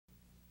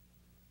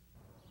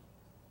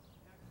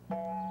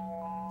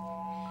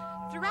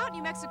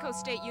Throughout New Mexico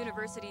State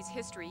University's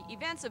history,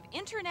 events of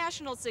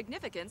international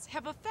significance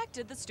have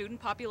affected the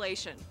student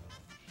population.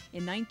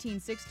 In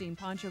 1916,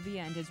 Pancho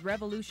Villa and his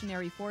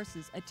revolutionary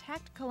forces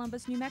attacked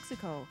Columbus, New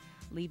Mexico,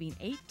 leaving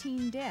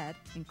 18 dead,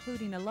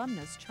 including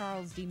alumnus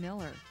Charles D.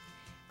 Miller.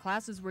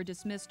 Classes were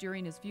dismissed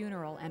during his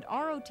funeral, and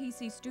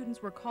ROTC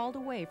students were called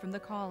away from the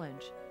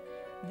college.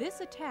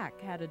 This attack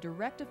had a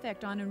direct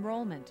effect on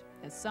enrollment,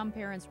 as some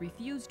parents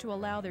refused to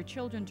allow their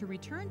children to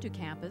return to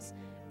campus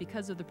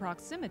because of the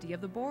proximity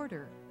of the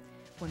border.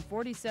 When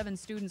 47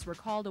 students were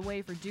called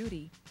away for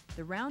duty,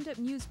 the Roundup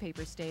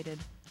newspaper stated,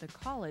 "The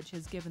college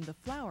has given the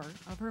flower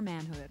of her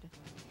manhood."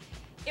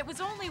 It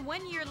was only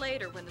 1 year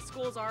later when the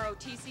school's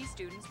ROTC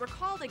students were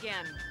called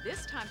again,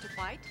 this time to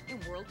fight in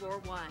World War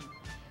I.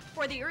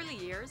 For the early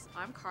years,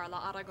 I'm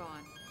Carla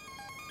Aragon.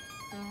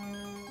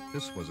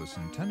 This was a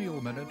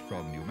Centennial Minute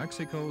from New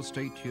Mexico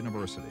State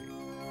University.